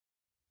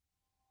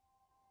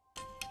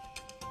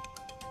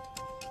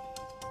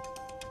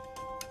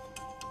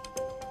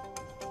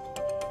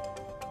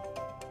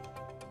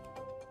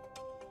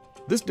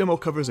This demo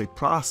covers a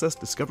process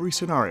discovery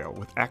scenario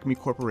with Acme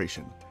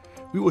Corporation.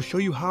 We will show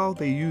you how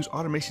they use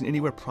Automation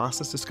Anywhere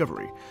process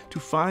discovery to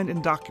find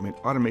and document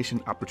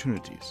automation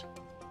opportunities.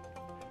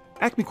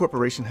 Acme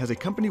Corporation has a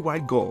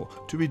company-wide goal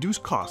to reduce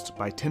costs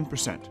by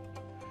 10%.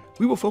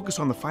 We will focus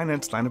on the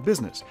finance line of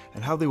business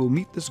and how they will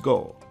meet this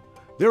goal.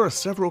 There are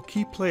several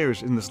key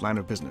players in this line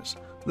of business.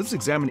 Let's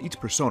examine each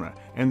persona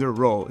and their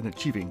role in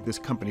achieving this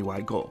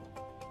company-wide goal.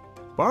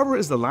 Barbara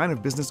is the line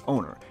of business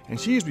owner, and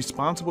she is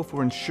responsible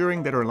for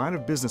ensuring that her line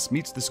of business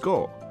meets this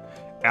goal.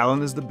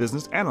 Alan is the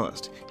business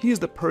analyst. He is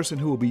the person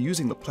who will be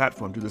using the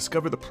platform to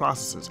discover the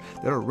processes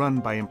that are run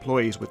by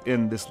employees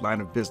within this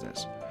line of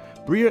business.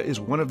 Bria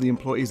is one of the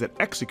employees that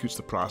executes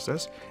the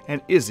process,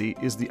 and Izzy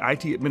is the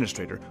IT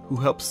administrator who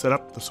helps set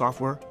up the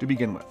software to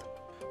begin with.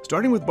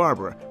 Starting with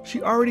Barbara,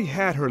 she already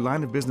had her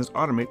line of business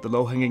automate the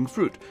low-hanging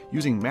fruit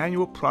using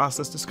manual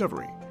process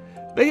discovery.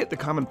 They hit the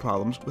common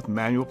problems with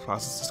manual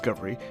process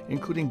discovery,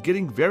 including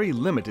getting very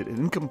limited and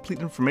incomplete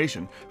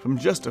information from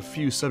just a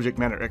few subject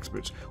matter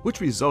experts,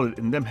 which resulted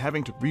in them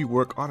having to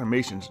rework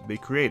automations they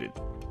created.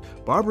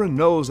 Barbara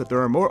knows that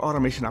there are more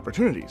automation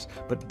opportunities,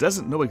 but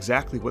doesn't know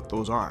exactly what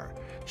those are.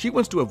 She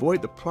wants to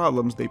avoid the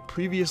problems they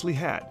previously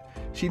had.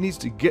 She needs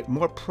to get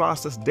more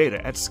process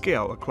data at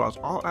scale across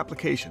all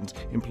applications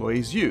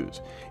employees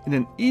use, in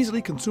an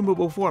easily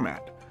consumable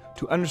format,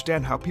 to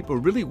understand how people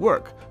really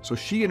work so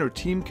she and her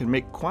team can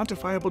make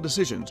quantifiable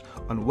decisions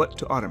on what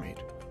to automate.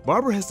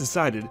 Barbara has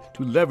decided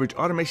to leverage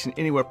Automation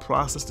Anywhere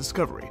process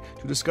discovery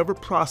to discover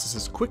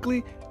processes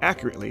quickly,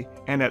 accurately,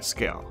 and at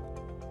scale.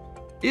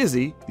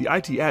 Izzy, the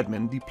IT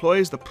admin,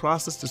 deploys the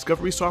process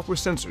discovery software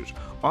sensors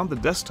on the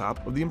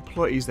desktop of the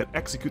employees that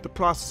execute the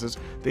processes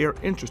they are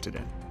interested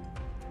in.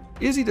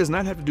 Izzy does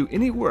not have to do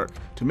any work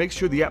to make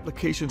sure the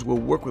applications will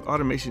work with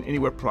Automation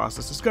Anywhere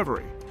process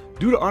discovery.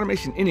 Due to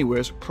Automation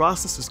Anywhere's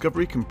process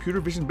discovery computer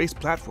vision-based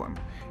platform,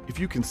 if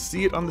you can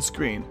see it on the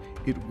screen,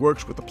 it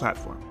works with the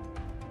platform.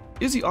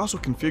 Izzy also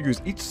configures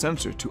each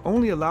sensor to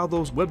only allow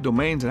those web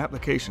domains and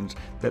applications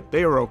that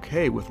they are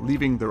okay with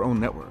leaving their own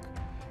network.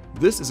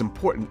 This is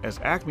important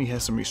as Acme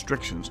has some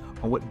restrictions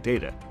on what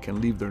data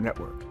can leave their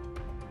network.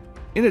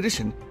 In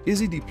addition,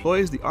 Izzy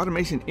deploys the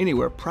Automation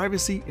Anywhere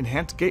Privacy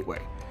Enhanced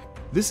Gateway.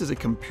 This is a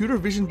computer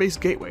vision-based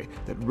gateway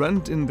that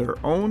runs in their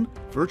own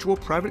virtual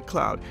private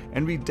cloud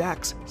and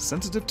redacts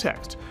sensitive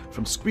text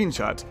from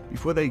screenshots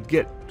before they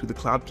get to the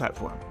cloud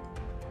platform.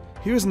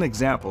 Here's an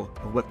example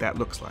of what that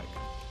looks like.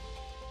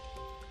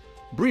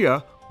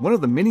 Bria, one of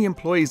the many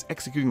employees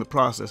executing the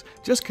process,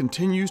 just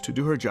continues to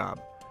do her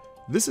job.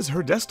 This is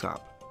her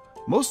desktop.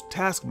 Most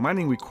task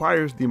mining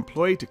requires the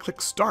employee to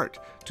click Start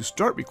to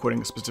start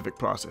recording a specific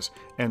process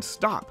and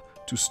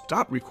Stop to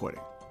stop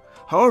recording.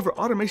 However,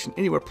 Automation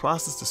Anywhere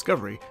process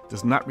discovery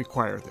does not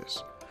require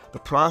this. The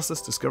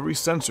process discovery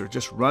sensor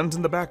just runs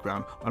in the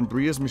background on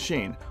Bria's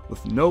machine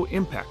with no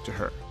impact to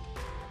her.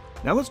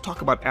 Now let's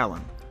talk about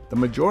Alan. The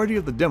majority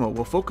of the demo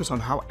will focus on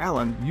how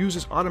Alan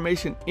uses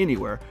Automation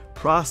Anywhere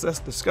process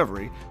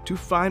discovery to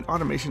find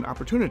automation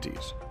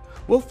opportunities.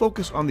 We'll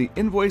focus on the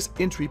invoice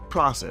entry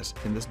process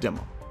in this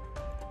demo.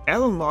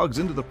 Alan logs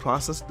into the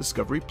process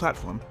discovery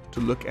platform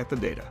to look at the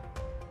data.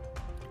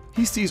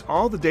 He sees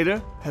all the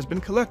data has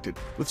been collected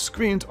with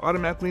screens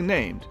automatically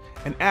named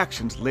and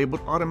actions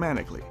labeled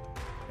automatically,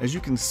 as you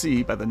can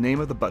see by the name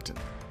of the button.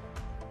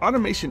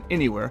 Automation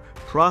Anywhere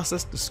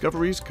process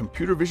discovery's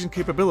computer vision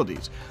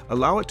capabilities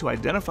allow it to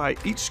identify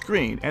each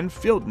screen and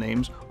field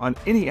names on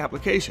any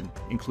application,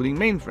 including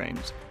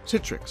mainframes,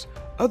 Citrix,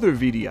 other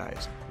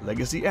VDIs,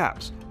 legacy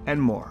apps,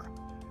 and more.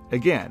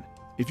 Again,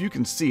 if you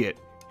can see it,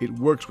 it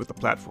works with the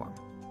platform.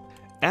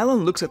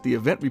 Alan looks at the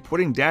event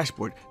reporting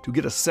dashboard to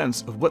get a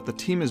sense of what the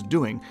team is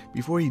doing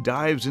before he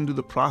dives into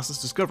the process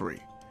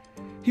discovery.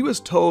 He was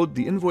told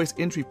the invoice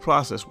entry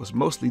process was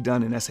mostly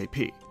done in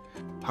SAP.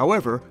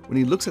 However, when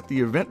he looks at the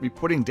event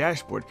reporting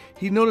dashboard,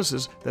 he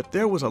notices that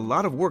there was a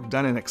lot of work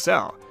done in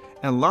Excel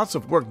and lots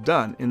of work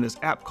done in this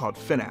app called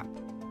FinApp.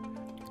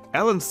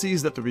 Alan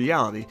sees that the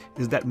reality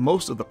is that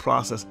most of the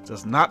process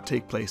does not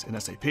take place in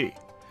SAP.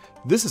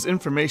 This is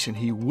information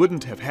he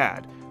wouldn't have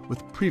had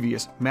with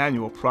previous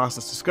manual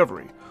process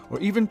discovery or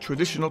even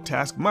traditional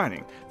task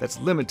mining that's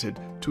limited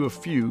to a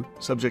few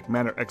subject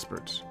matter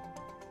experts.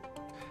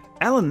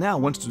 Alan now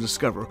wants to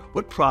discover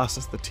what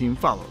process the team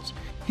follows.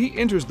 He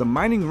enters the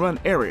mining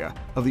run area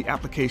of the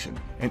application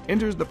and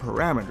enters the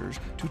parameters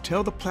to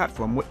tell the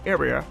platform what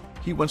area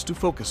he wants to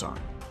focus on.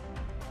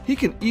 He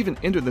can even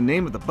enter the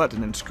name of the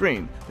button and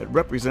screen that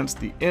represents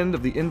the end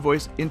of the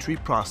invoice entry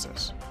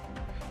process.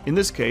 In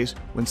this case,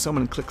 when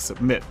someone clicks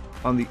Submit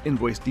on the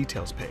invoice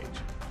details page.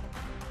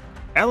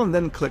 Alan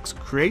then clicks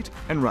Create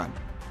and Run.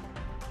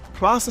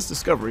 Process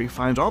Discovery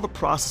finds all the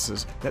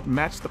processes that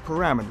match the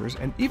parameters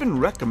and even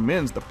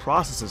recommends the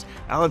processes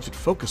Alan should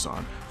focus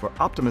on for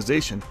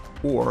optimization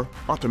or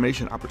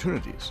automation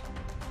opportunities.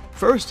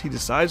 First, he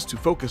decides to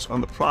focus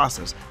on the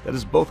process that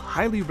is both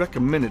highly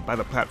recommended by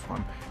the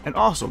platform and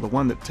also the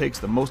one that takes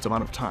the most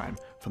amount of time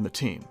from the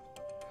team.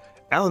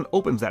 Alan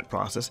opens that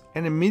process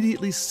and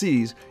immediately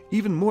sees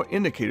even more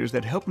indicators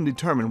that help him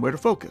determine where to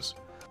focus.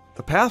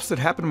 The paths that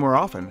happen more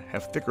often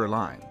have thicker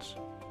lines.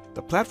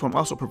 The platform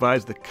also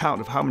provides the count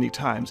of how many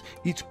times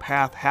each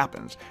path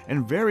happens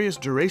and various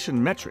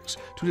duration metrics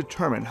to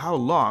determine how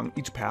long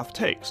each path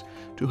takes,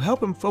 to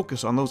help him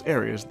focus on those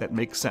areas that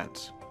make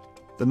sense.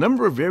 The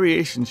number of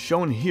variations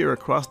shown here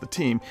across the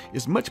team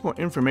is much more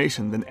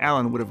information than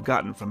Alan would have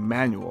gotten from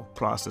manual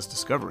process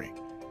discovery.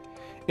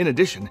 In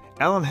addition,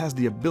 Alan has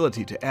the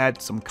ability to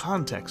add some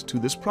context to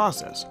this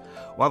process.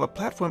 While the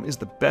platform is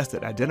the best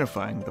at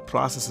identifying the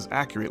processes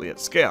accurately at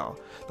scale,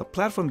 the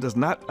platform does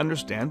not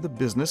understand the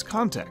business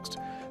context.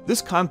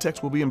 This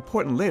context will be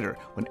important later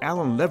when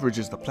Alan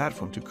leverages the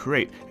platform to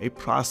create a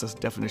Process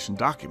Definition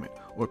Document,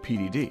 or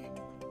PDD.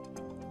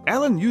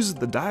 Alan uses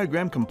the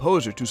Diagram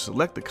Composer to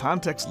select the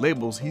context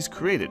labels he's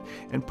created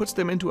and puts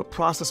them into a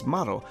process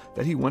model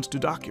that he wants to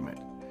document.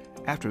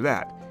 After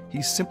that,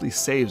 he simply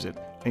saves it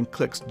and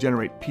clicks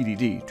Generate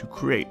PDD to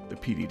create the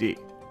PDD.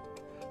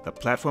 The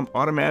platform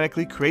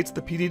automatically creates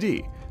the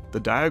PDD. The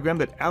diagram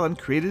that Alan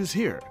created is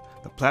here.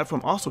 The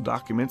platform also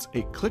documents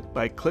a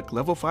click-by-click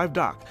Level 5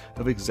 doc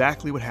of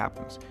exactly what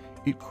happens.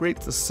 It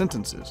creates the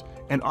sentences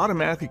and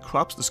automatically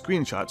crops the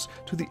screenshots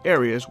to the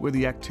areas where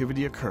the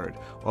activity occurred,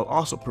 while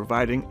also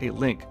providing a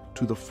link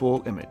to the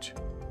full image.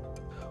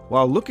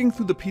 While looking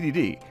through the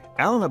PDD,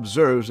 Alan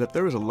observes that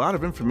there is a lot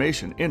of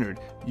information entered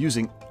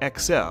using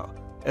Excel,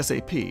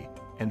 SAP,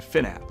 and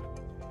FinApp.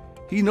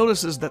 He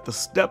notices that the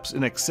steps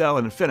in Excel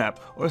and FinApp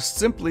are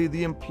simply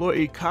the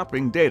employee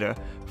copying data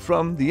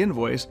from the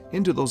invoice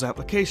into those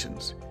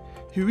applications.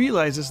 He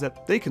realizes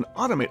that they can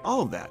automate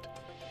all of that.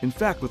 In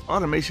fact, with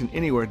Automation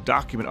Anywhere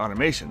Document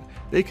Automation,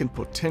 they can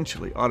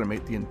potentially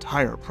automate the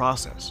entire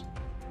process.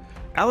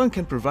 Alan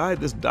can provide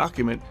this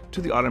document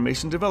to the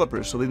automation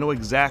developers so they know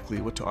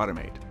exactly what to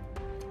automate.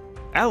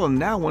 Alan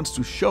now wants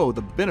to show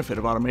the benefit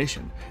of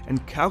automation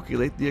and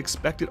calculate the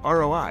expected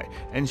ROI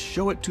and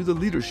show it to the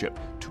leadership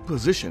to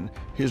position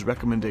his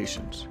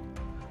recommendations.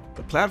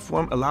 The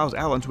platform allows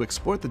Alan to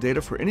export the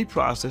data for any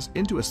process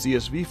into a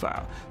CSV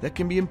file that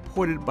can be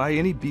imported by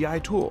any BI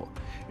tool.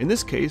 In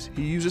this case,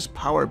 he uses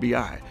Power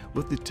BI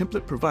with the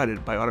template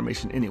provided by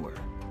Automation Anywhere.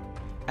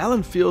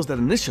 Alan feels that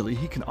initially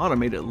he can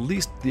automate at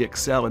least the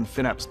Excel and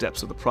FinApp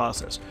steps of the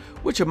process,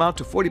 which amount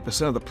to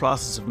 40% of the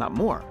process if not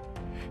more.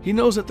 He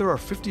knows that there are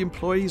 50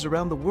 employees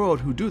around the world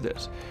who do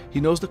this.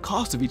 He knows the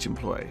cost of each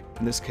employee,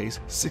 in this case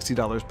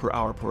 $60 per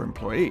hour per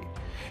employee,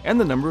 and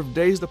the number of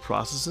days the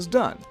process is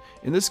done,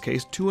 in this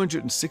case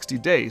 260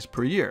 days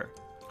per year.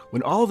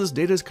 When all of this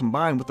data is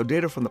combined with the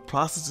data from the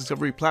Process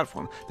Discovery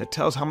platform that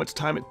tells how much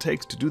time it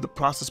takes to do the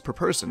process per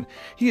person,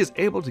 he is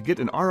able to get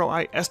an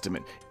ROI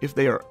estimate if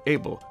they are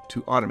able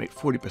to automate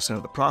 40%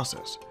 of the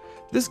process.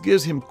 This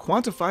gives him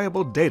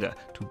quantifiable data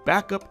to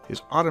back up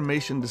his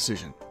automation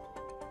decision.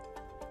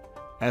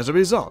 As a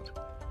result,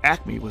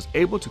 Acme was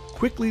able to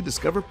quickly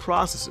discover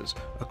processes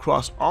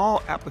across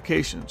all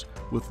applications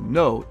with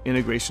no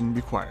integration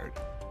required.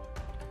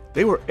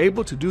 They were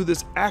able to do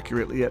this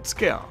accurately at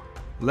scale,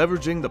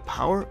 leveraging the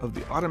power of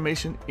the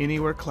Automation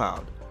Anywhere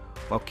cloud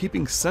while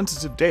keeping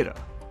sensitive data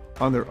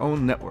on their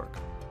own network.